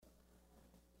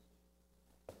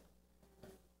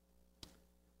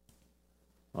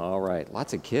right.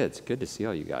 Lots of kids. Good to see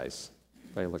all you guys.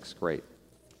 Everybody looks great.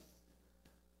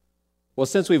 Well,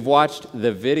 since we've watched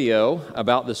the video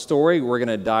about the story, we're going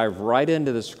to dive right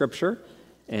into the scripture,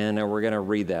 and we're going to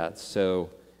read that. So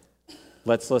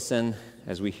let's listen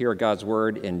as we hear God's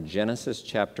word in Genesis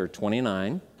chapter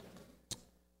 29,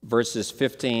 verses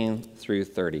 15 through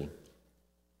 30.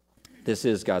 This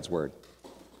is God's word.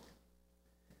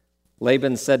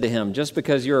 Laban said to him, "Just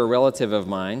because you're a relative of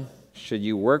mine, should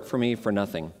you work for me for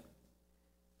nothing?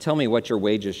 Tell me what your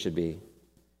wages should be."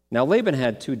 Now Laban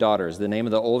had 2 daughters. The name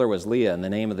of the older was Leah, and the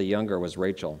name of the younger was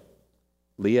Rachel.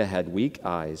 Leah had weak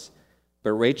eyes,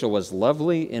 but Rachel was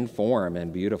lovely in form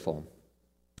and beautiful.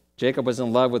 Jacob was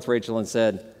in love with Rachel and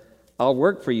said, "I'll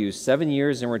work for you 7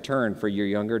 years in return for your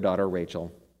younger daughter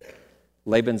Rachel."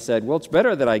 Laban said, "Well, it's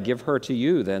better that I give her to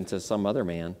you than to some other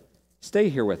man. Stay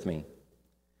here with me."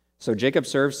 So Jacob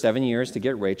served 7 years to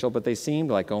get Rachel, but they seemed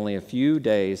like only a few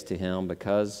days to him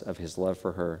because of his love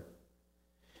for her.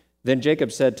 Then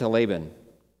Jacob said to Laban,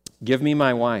 "Give me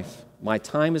my wife. My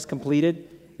time is completed,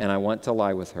 and I want to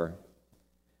lie with her."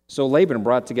 So Laban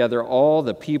brought together all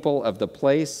the people of the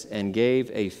place and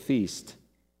gave a feast.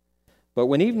 But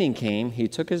when evening came, he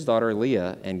took his daughter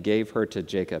Leah and gave her to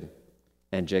Jacob,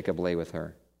 and Jacob lay with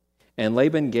her. And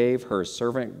Laban gave her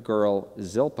servant girl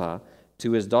Zilpah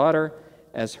to his daughter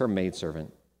as her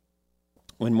maidservant.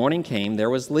 When morning came, there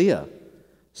was Leah.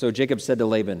 So Jacob said to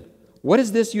Laban, "What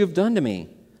is this you have done to me?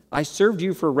 I served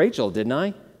you for Rachel, didn't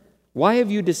I? Why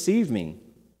have you deceived me?"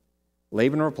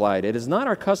 Laban replied, "It is not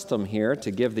our custom here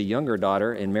to give the younger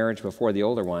daughter in marriage before the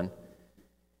older one.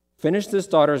 Finish this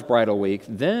daughter's bridal week,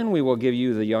 then we will give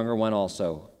you the younger one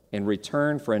also, in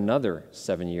return for another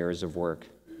 7 years of work."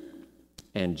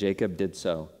 And Jacob did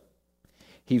so.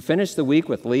 He finished the week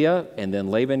with Leah, and then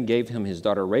Laban gave him his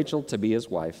daughter Rachel to be his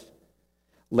wife.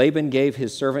 Laban gave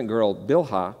his servant girl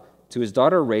Bilhah to his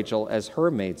daughter Rachel as her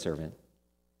maidservant.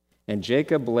 And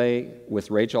Jacob lay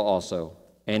with Rachel also,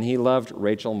 and he loved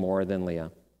Rachel more than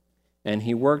Leah. And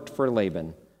he worked for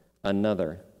Laban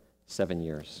another 7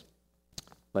 years.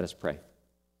 Let us pray.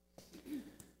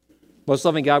 Most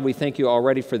loving God, we thank you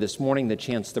already for this morning, the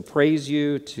chance to praise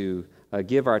you, to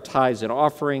give our tithes and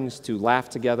offerings, to laugh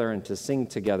together and to sing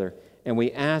together. And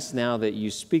we ask now that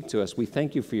you speak to us. We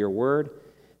thank you for your word,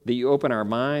 that you open our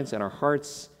minds and our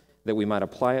hearts, that we might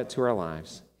apply it to our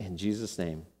lives. In Jesus'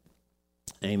 name,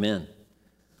 amen.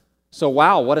 So,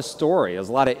 wow, what a story. There's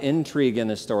a lot of intrigue in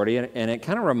this story, and it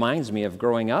kind of reminds me of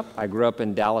growing up. I grew up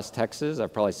in Dallas, Texas.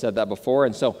 I've probably said that before.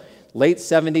 And so, late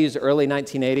 70s, early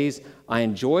 1980s, I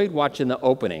enjoyed watching the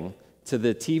opening to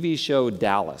the TV show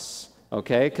Dallas,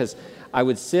 okay? Because I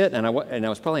would sit, and I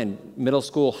was probably in middle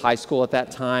school, high school at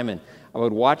that time, and I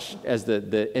would watch as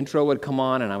the intro would come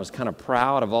on, and I was kind of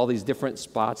proud of all these different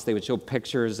spots. They would show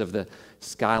pictures of the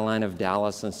skyline of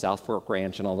Dallas and South Fork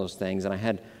Ranch and all those things, and I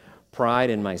had pride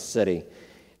in my city.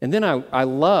 And then I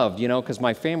loved, because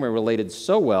my family related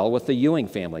so well with the Ewing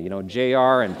family,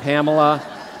 J.R. and Pamela,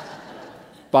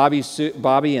 Bobby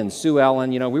and Sue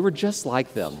Ellen, we were just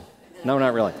like them. No,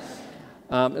 not really.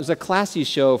 It was a classy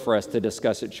show for us to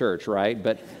discuss at church, right?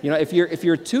 But, if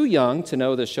you're too young to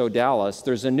know the show Dallas,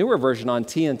 there's a newer version on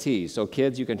TNT. So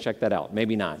kids, you can check that out.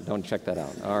 Maybe not. Don't check that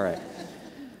out. All right.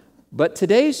 But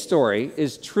today's story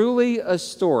is truly a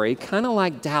story kind of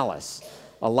like Dallas.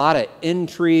 A lot of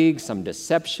intrigue, some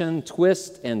deception,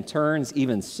 twists and turns,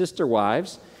 even sister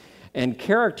wives, and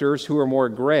characters who are more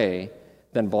gray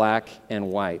than black and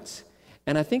white.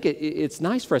 And I think it's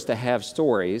nice for us to have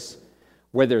stories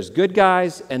where there's good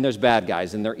guys and there's bad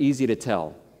guys, and they're easy to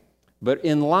tell. But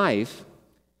in life,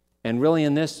 and really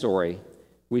in this story,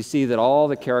 we see that all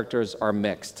the characters are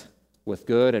mixed with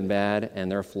good and bad,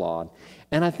 and they're flawed.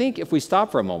 And I think if we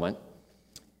stop for a moment,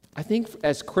 I think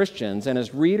as Christians and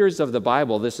as readers of the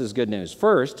Bible, this is good news.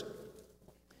 First,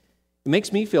 it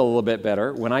makes me feel a little bit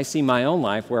better when I see my own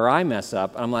life where I mess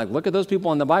up. I'm like, look at those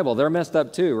people in the Bible. They're messed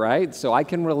up too, right? So I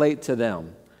can relate to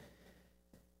them.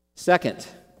 Second,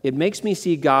 it makes me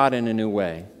see God in a new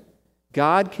way.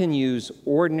 God can use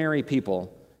ordinary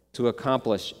people to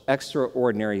accomplish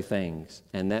extraordinary things,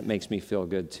 and that makes me feel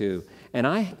good too. And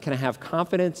I can have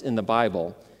confidence in the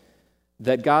Bible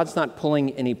that God's not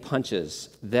pulling any punches,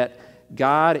 that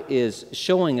God is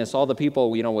showing us all the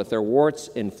people, with their warts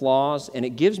and flaws, and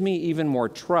it gives me even more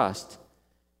trust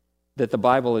that the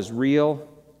Bible is real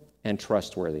and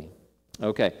trustworthy.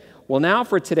 Okay, well now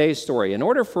for today's story. In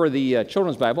order for the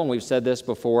Children's Bible, and we've said this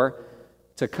before,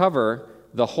 to cover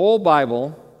the whole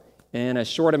Bible in a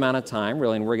short amount of time,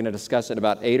 really, and we're going to discuss it in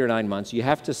about 8 or 9 months, you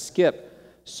have to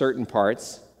skip certain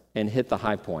parts and hit the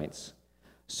high points.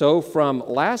 So from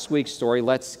last week's story,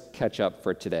 let's catch up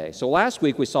for today. So last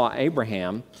week we saw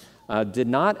Abraham did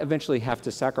not eventually have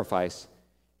to sacrifice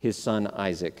his son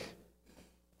Isaac.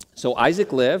 So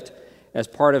Isaac lived as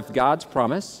part of God's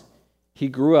promise. He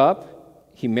grew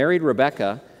up, he married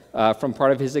Rebekah from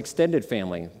part of his extended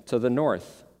family to the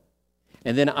north.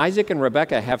 And then Isaac and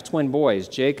Rebekah have twin boys,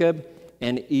 Jacob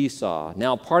and Esau.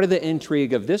 Now, part of the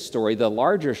intrigue of this story, the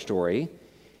larger story,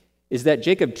 is that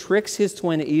Jacob tricks his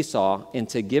twin Esau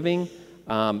into giving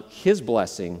his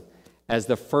blessing as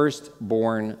the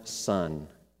firstborn son.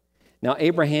 Now,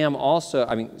 Jacob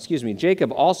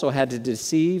also had to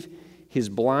deceive his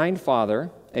blind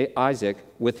father, Isaac,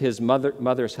 with his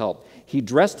mother's help. He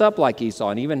dressed up like Esau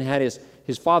and even had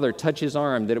his father touch his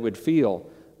arm that it would feel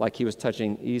like he was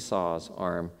touching Esau's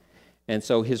arm. And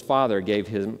so his father gave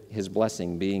him his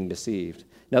blessing, being deceived.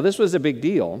 Now, this was a big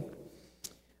deal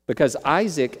because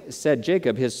Isaac said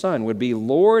Jacob, his son, would be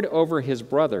lord over his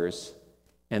brothers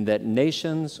and that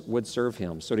nations would serve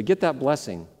him. So to get that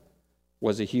blessing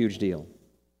was a huge deal.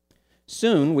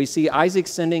 Soon, we see Isaac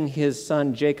sending his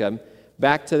son Jacob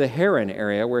back to the Haran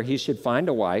area where he should find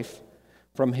a wife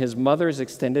from his mother's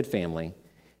extended family,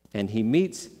 and he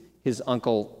meets his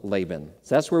uncle Laban.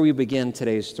 So that's where we begin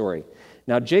today's story.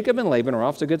 Now, Jacob and Laban are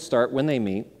off to a good start when they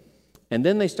meet, and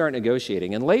then they start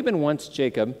negotiating. And Laban wants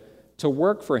Jacob to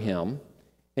work for him,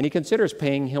 and he considers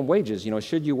paying him wages.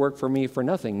 Should you work for me for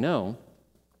nothing? No.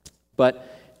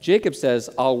 But Jacob says,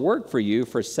 I'll work for you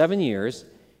for 7 years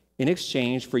in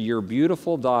exchange for your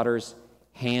beautiful daughter's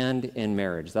hand in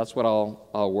marriage. That's what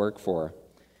I'll work for.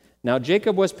 Now,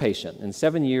 Jacob was patient, and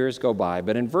 7 years go by.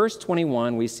 But in verse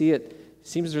 21, we see it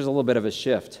seems there's a little bit of a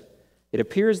shift. It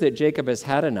appears that Jacob has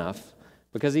had enough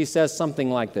because he says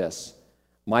something like this: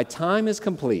 my time is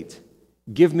complete.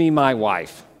 Give me my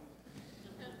wife.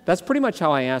 That's pretty much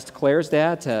how I asked Claire's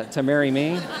dad to marry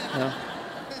me. No,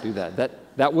 do that.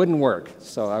 That wouldn't work,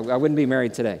 so I wouldn't be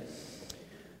married today.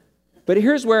 But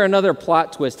here's where another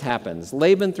plot twist happens.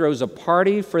 Laban throws a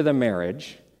party for the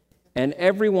marriage, and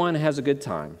everyone has a good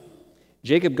time.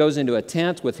 Jacob goes into a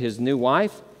tent with his new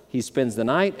wife. He spends the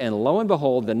night, and lo and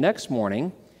behold, the next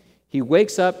morning, he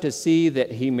wakes up to see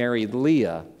that he married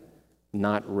Leah,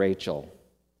 not Rachel.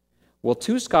 Well,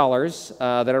 two scholars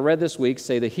that I read this week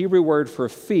say the Hebrew word for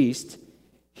feast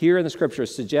here in the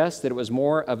scriptures suggests that it was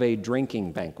more of a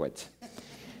drinking banquet.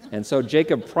 And so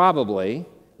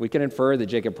we can infer that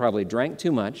Jacob probably drank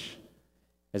too much.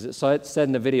 As it said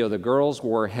in the video, the girls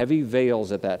wore heavy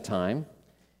veils at that time,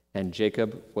 and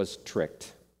Jacob was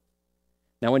tricked.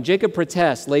 Now, when Jacob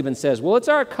protests, Laban says, well, it's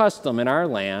our custom in our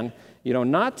land,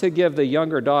 not to give the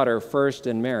younger daughter first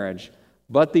in marriage,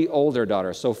 but the older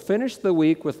daughter. So finish the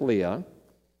week with Leah,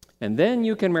 and then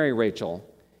you can marry Rachel,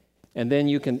 and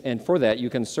for that you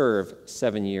can serve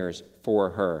 7 years for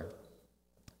her.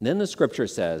 Then the scripture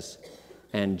says,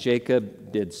 and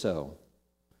Jacob did so.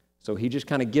 So he just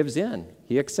kind of gives in.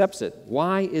 He accepts it.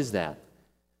 Why is that?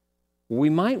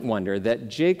 We might wonder that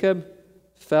Jacob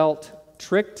felt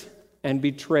tricked and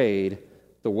betrayed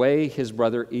the way his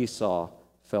brother Esau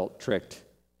felt tricked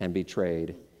and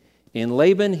betrayed. In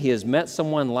Laban, he has met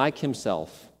someone like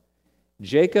himself.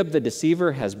 Jacob, the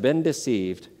deceiver, has been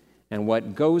deceived, and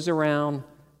what goes around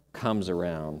comes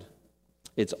around.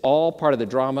 It's all part of the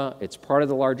drama. It's part of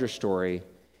the larger story.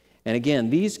 And again,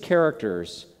 these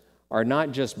characters are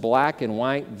not just black and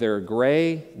white. They're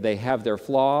gray. They have their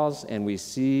flaws, and we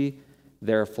see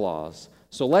their flaws.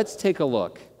 So let's take a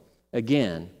look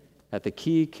again at the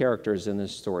key characters in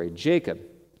this story. Jacob.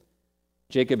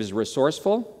 Jacob is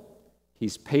resourceful.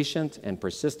 He's patient and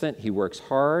persistent. He works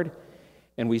hard.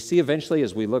 And we see eventually,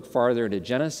 as we look farther into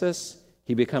Genesis,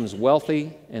 he becomes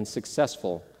wealthy and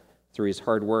successful through his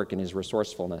hard work and his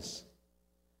resourcefulness.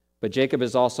 But Jacob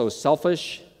is also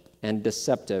selfish and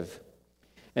deceptive.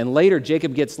 And later,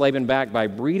 Jacob gets Laban back by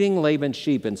breeding Laban's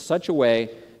sheep in such a way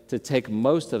to take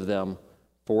most of them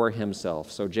for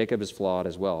himself. So Jacob is flawed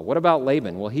as well. What about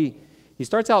Laban? Well, he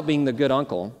starts out being the good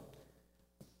uncle,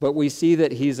 but we see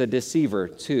that he's a deceiver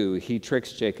too. He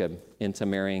tricks Jacob into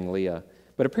marrying Leah.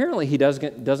 But apparently he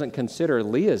doesn't consider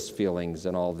Leah's feelings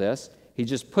in all this. He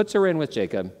just puts her in with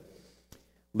Jacob,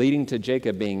 leading to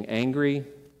Jacob being angry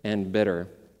and bitter.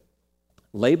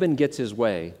 Laban gets his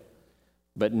way,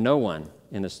 but no one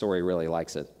in the story really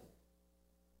likes it.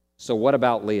 So what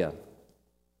about Leah?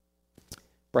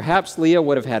 Perhaps Leah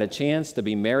would have had a chance to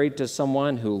be married to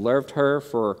someone who loved her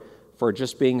for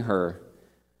just being her,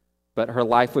 but her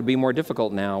life would be more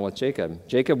difficult now with Jacob.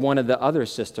 Jacob wanted the other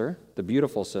sister, the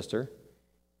beautiful sister,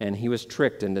 and he was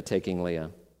tricked into taking Leah.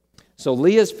 So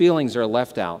Leah's feelings are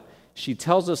left out. She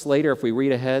tells us later, if we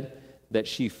read ahead, that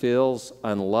she feels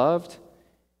unloved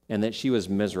and that she was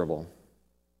miserable.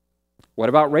 What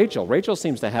about Rachel? Rachel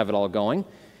seems to have it all going.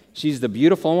 She's the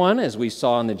beautiful one, as we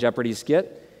saw in the Jeopardy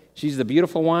skit. She's the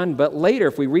beautiful one, but later,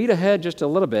 if we read ahead just a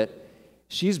little bit,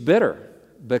 she's bitter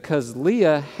because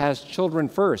Leah has children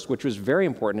first, which was very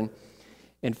important.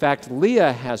 In fact,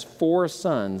 Leah has 4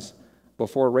 sons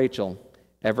before Rachel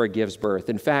ever gives birth.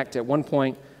 In fact, at one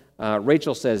point,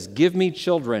 Rachel says, "Give me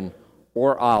children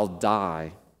or I'll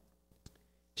die."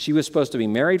 She was supposed to be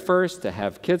married first, to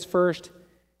have kids first,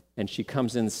 and she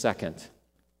comes in second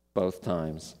both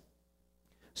times.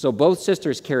 So both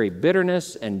sisters carry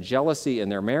bitterness and jealousy in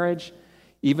their marriage,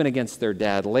 even against their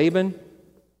dad Laban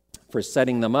for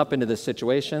setting them up into this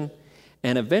situation.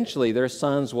 And eventually their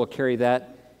sons will carry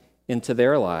that into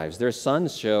their lives. Their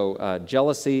sons show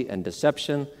jealousy and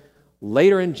deception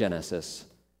later in Genesis,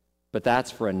 but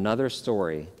that's for another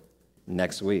story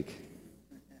next week.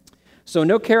 So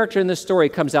no character in this story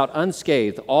comes out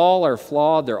unscathed. All are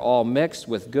flawed. They're all mixed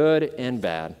with good and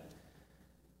bad.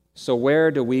 So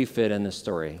where do we fit in this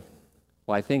story?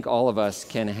 Well, I think all of us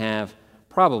can have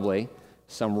probably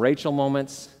some Rachel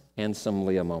moments and some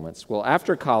Leah moments. Well,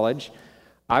 after college,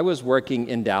 I was working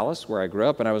in Dallas, where I grew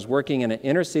up, and I was working in an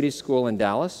inner city school in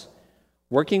Dallas,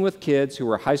 working with kids who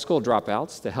were high school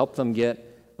dropouts to help them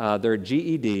get their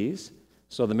GEDs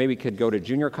so that maybe could go to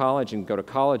junior college and go to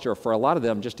college, or for a lot of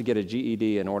them, just to get a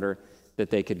GED in order that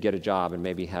they could get a job and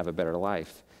maybe have a better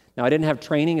life. Now, I didn't have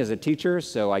training as a teacher,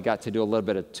 so I got to do a little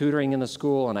bit of tutoring in the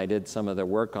school, and I did some of the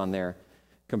work on their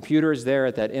computers there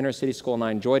at that inner city school, and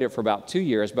I enjoyed it for about 2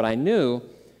 years, but I knew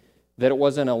that it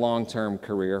wasn't a long-term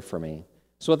career for me.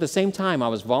 So at the same time, I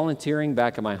was volunteering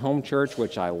back at my home church,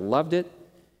 which I loved it,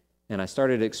 and I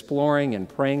started exploring and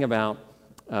praying about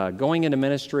going into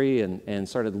ministry and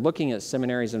started looking at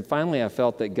seminaries, and finally I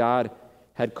felt that God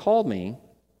had called me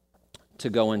to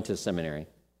go into seminary.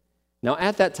 Now,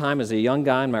 at that time, as a young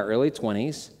guy in my early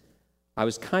 20s, I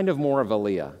was kind of more of a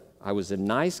Leah. I was a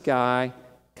nice guy,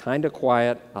 kind of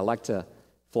quiet. I like to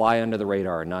fly under the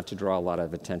radar, not to draw a lot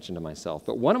of attention to myself.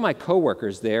 But one of my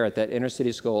coworkers there at that inner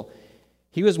city school,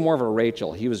 he was more of a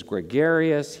Rachel. He was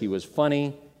gregarious, he was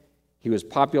funny, he was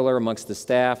popular amongst the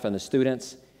staff and the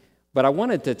students. But I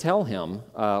wanted to tell him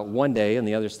one day and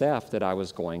the other staff that I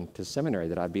was going to seminary,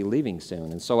 that I'd be leaving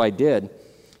soon. And so I did.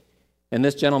 And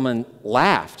this gentleman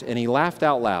laughed, and he laughed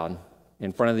out loud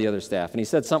in front of the other staff. And he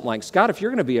said something like, "Scott, if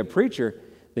you're going to be a preacher,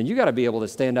 then you got to be able to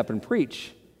stand up and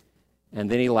preach."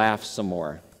 And then he laughed some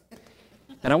more.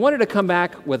 And I wanted to come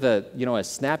back with a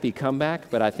snappy comeback,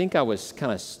 but I think I was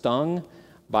kind of stung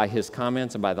by his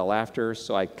comments and by the laughter,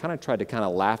 so I kind of tried to kind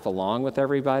of laugh along with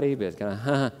everybody, but kind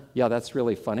of, yeah, that's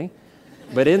really funny.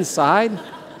 But inside,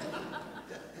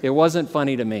 it wasn't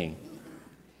funny to me.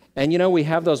 And we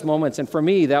have those moments, and for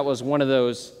me, that was one of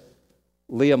those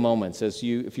Leah moments. If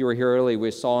you were here early,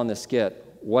 we saw in the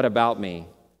skit, what about me?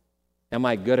 Am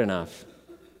I good enough?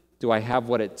 Do I have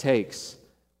what it takes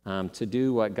to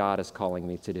do what God is calling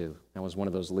me to do? That was one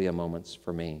of those Leah moments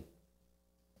for me.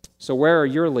 So where are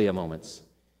your Leah moments?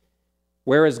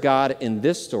 Where is God in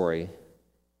this story?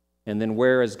 And then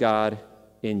where is God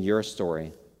in your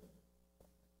story?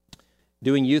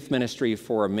 Doing youth ministry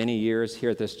for many years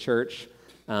here at this church,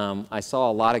 I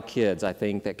saw a lot of kids, I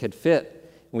think, that could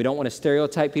fit. We don't want to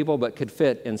stereotype people, but could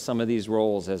fit in some of these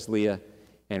roles as Leah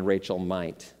and Rachel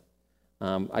might.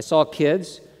 I saw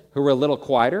kids who were a little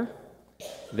quieter.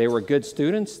 They were good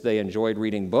students. They enjoyed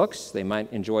reading books. They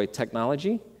might enjoy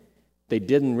technology. They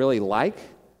didn't really like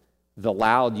the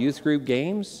loud youth group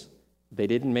games. They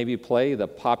didn't maybe play the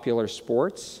popular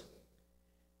sports.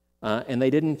 And they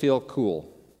didn't feel cool.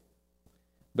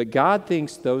 But God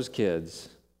thinks those kids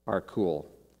are cool.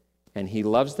 And He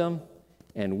loves them,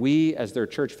 and we, as their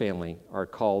church family, are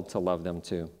called to love them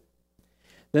too.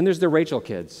 Then there's the Rachel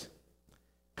kids,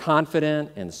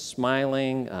 confident and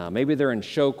smiling. Maybe they're in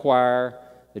show choir,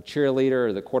 the cheerleader,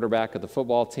 or the quarterback of the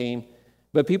football team.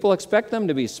 But people expect them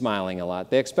to be smiling a lot.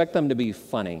 They expect them to be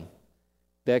funny.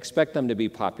 They expect them to be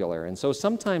popular. And so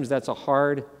sometimes that's a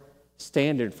hard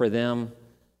standard for them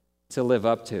to live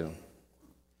up to.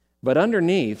 But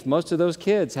underneath, most of those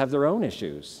kids have their own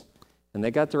issues. And they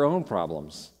got their own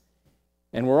problems.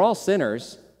 And we're all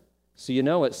sinners,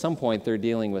 so at some point they're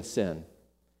dealing with sin.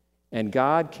 And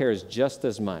God cares just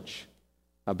as much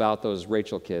about those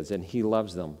Rachel kids, and He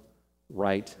loves them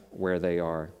right where they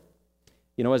are.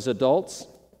 As adults,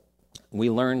 we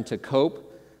learn to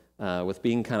cope with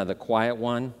being kind of the quiet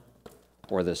one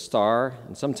or the star.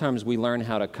 And sometimes we learn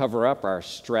how to cover up our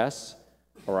stress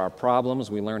or our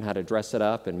problems. We learn how to dress it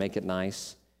up and make it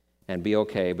nice and be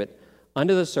okay. But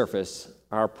under the surface,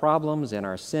 our problems and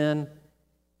our sin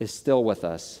is still with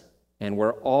us, and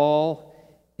we're all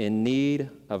in need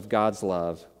of God's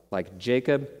love, like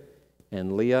Jacob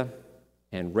and Leah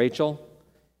and Rachel.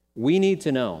 We need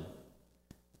to know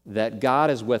that God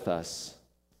is with us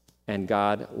and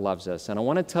God loves us. And I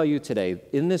want to tell you today,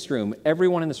 in this room,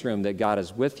 everyone in this room, that God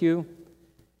is with you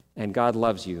and God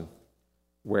loves you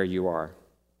where you are.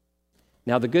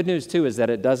 Now, the good news, too, is that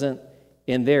it doesn't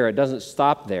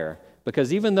stop there,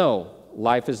 because even though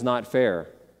life is not fair,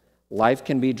 life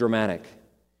can be dramatic.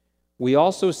 We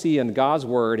also see in God's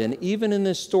Word, and even in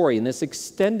this story, in this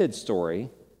extended story,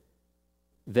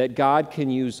 that God can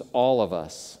use all of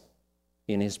us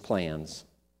in His plans.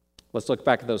 Let's look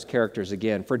back at those characters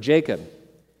again. For Jacob,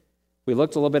 we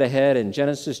looked a little bit ahead in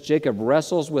Genesis. Jacob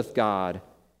wrestles with God,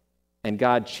 and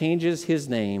God changes his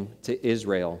name to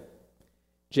Israel.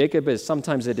 Jacob is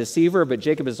sometimes a deceiver, but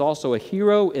Jacob is also a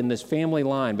hero in this family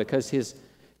line, because his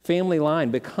family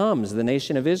line becomes the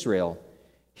nation of Israel.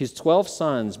 His 12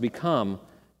 sons become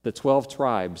the 12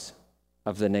 tribes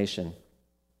of the nation.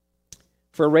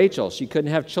 For Rachel, she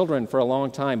couldn't have children for a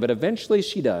long time, but eventually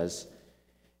she does.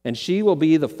 And she will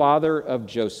be the father of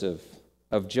Joseph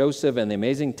and the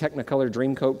amazing Technicolor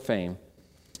Dreamcoat fame,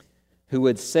 who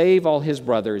would save all his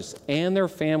brothers and their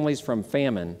families from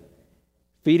famine,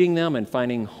 feeding them and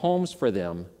finding homes for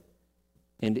them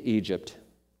in Egypt.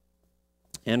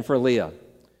 And for Leah,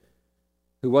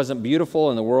 who wasn't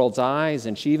beautiful in the world's eyes,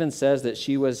 and she even says that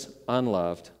she was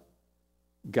unloved,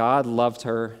 God loved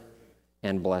her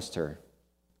and blessed her.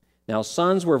 Now,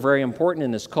 sons were very important in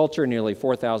this culture nearly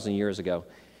 4,000 years ago.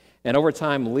 And over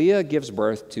time, Leah gives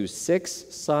birth to 6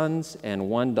 sons and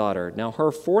 1 daughter. Now, her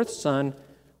 4th son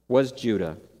was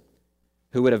Judah,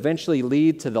 who would eventually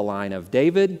lead to the line of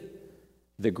David,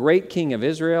 the great king of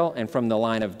Israel, and from the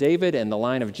line of David and the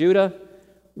line of Judah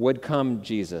would come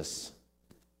Jesus,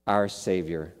 our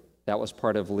Savior. That was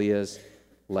part of Leah's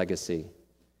legacy.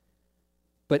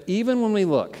 But even when we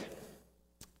look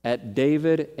at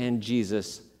David and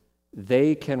Jesus,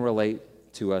 they can relate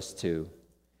to us too.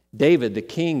 David, the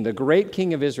king, the great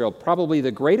king of Israel, probably the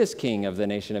greatest king of the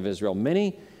nation of Israel,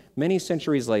 many, many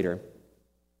centuries later,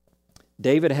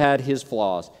 David had his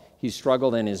flaws. He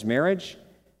struggled in his marriage,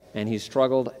 and he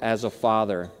struggled as a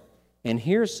father. And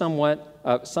here's some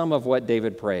of what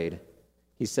David prayed.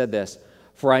 He said this,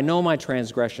 "For I know my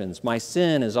transgressions, my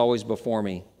sin is always before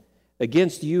me.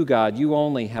 Against you, God, you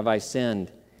only have I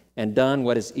sinned and done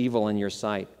what is evil in your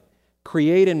sight.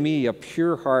 Create in me a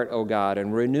pure heart, O God,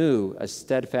 and renew a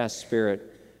steadfast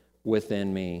spirit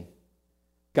within me."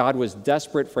 God was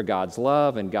desperate for God's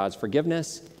love and God's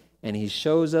forgiveness, and He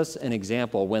shows us an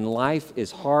example when life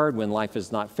is hard, when life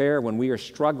is not fair, when we are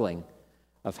struggling,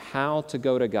 of how to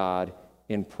go to God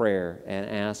in prayer and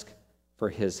ask for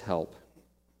His help.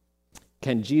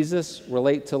 Can Jesus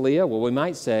relate to Leah? Well, we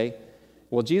might say,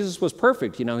 well, Jesus was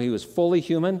perfect. He was fully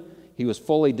human. He was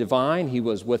fully divine. He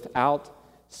was without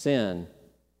sin.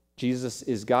 Jesus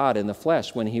is God in the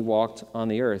flesh when He walked on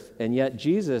the earth. And yet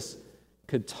Jesus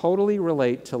could totally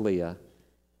relate to Leah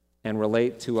and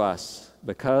relate to us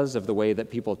because of the way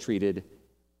that people treated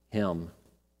Him.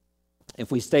 If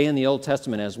we stay in the Old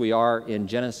Testament as we are in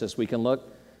Genesis, we can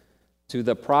look to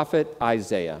the prophet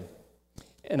Isaiah.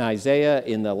 And Isaiah,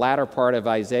 in the latter part of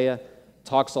Isaiah,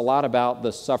 talks a lot about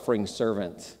the suffering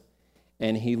servant.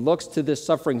 And he looks to this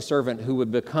suffering servant who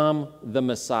would become the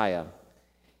Messiah.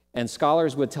 And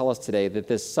scholars would tell us today that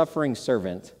this suffering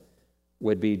servant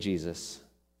would be Jesus.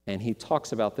 And he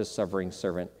talks about this suffering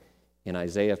servant in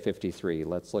Isaiah 53.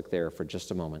 Let's look there for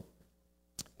just a moment.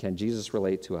 Can Jesus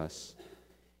relate to us?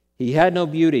 He had no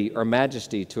beauty or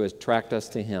majesty to attract us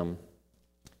to Him.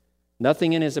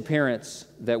 Nothing in His appearance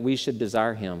that we should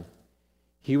desire Him.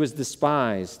 He was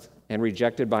despised and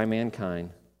rejected by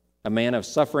mankind, a man of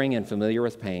suffering and familiar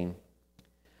with pain,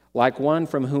 like one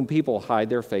from whom people hide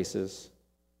their faces.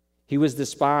 He was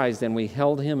despised, and we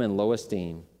held Him in low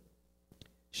esteem.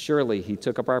 Surely He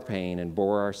took up our pain and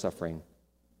bore our suffering.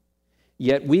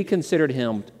 Yet we considered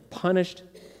Him punished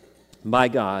by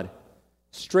God,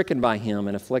 stricken by Him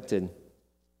and afflicted.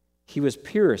 He was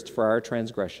pierced for our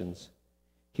transgressions.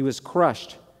 He was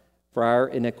crushed for our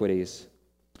iniquities.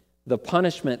 The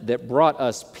punishment that brought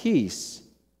us peace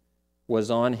was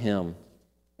on Him,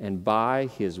 and by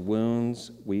His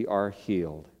wounds we are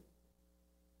healed.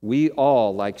 We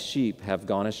all, like sheep, have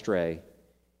gone astray.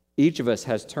 Each of us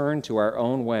has turned to our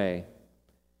own way,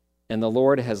 and the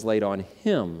Lord has laid on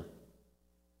Him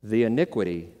the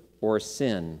iniquity or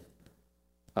sin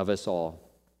of us all.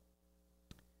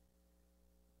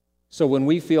 So when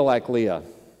we feel like Leah,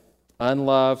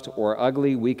 unloved or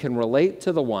ugly, we can relate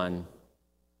to the one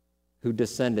who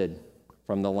descended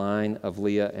from the line of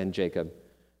Leah and Jacob,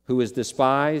 who is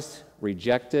despised,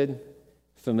 rejected,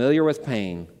 familiar with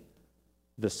pain,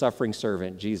 the suffering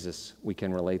servant, Jesus. We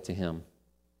can relate to Him.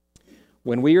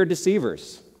 When we are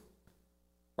deceivers,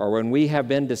 or when we have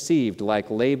been deceived like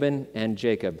Laban and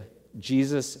Jacob,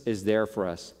 Jesus is there for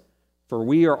us. For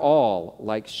we are all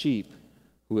like sheep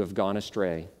who have gone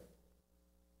astray.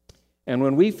 And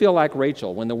when we feel like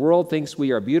Rachel, when the world thinks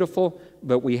we are beautiful,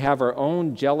 but we have our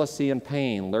own jealousy and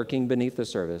pain lurking beneath the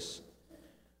surface,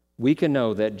 we can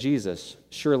know that Jesus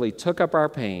surely took up our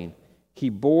pain, he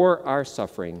bore our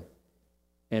suffering,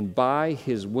 and by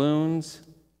his wounds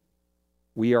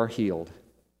we are healed.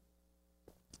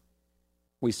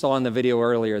 We saw in the video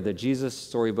earlier the Jesus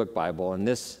Storybook Bible, and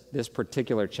this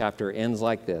particular chapter ends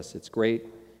like this. It's great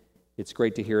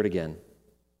to hear it again.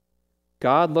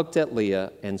 God looked at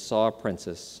Leah and saw a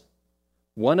princess.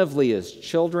 One of Leah's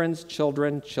children's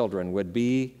children would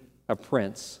be a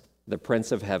prince, the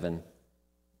Prince of Heaven,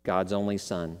 God's only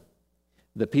son.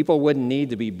 The people wouldn't need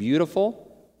to be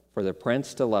beautiful for the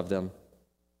prince to love them.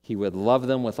 He would love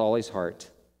them with all his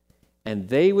heart. And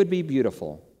they would be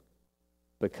beautiful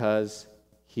because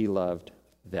he loved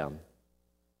them.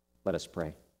 Let us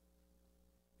pray.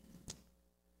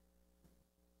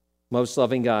 Most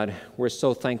loving God, we're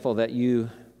so thankful that you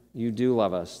do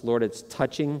love us. Lord, it's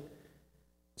touching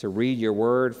to read your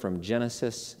word from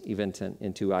Genesis even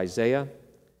into Isaiah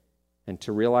and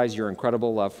to realize your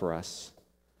incredible love for us.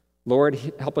 Lord,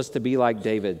 help us to be like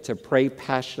David, to pray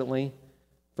passionately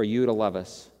for you to love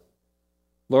us.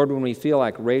 Lord, when we feel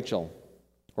like Rachel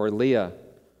or Leah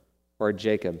or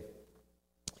Jacob,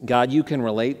 God, you can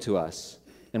relate to us.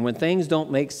 And when things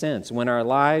don't make sense, when our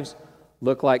lives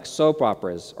look like soap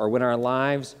operas, or when our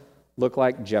lives look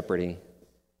like Jeopardy,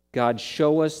 God,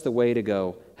 show us the way to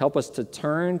go. Help us to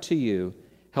turn to you.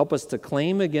 Help us to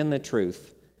claim again the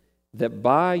truth that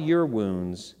by your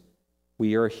wounds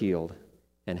we are healed,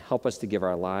 and help us to give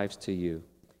our lives to you.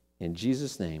 In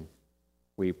Jesus' name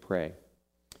we pray.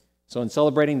 So in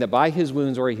celebrating that by his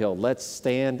wounds we're healed, let's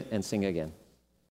stand and sing again.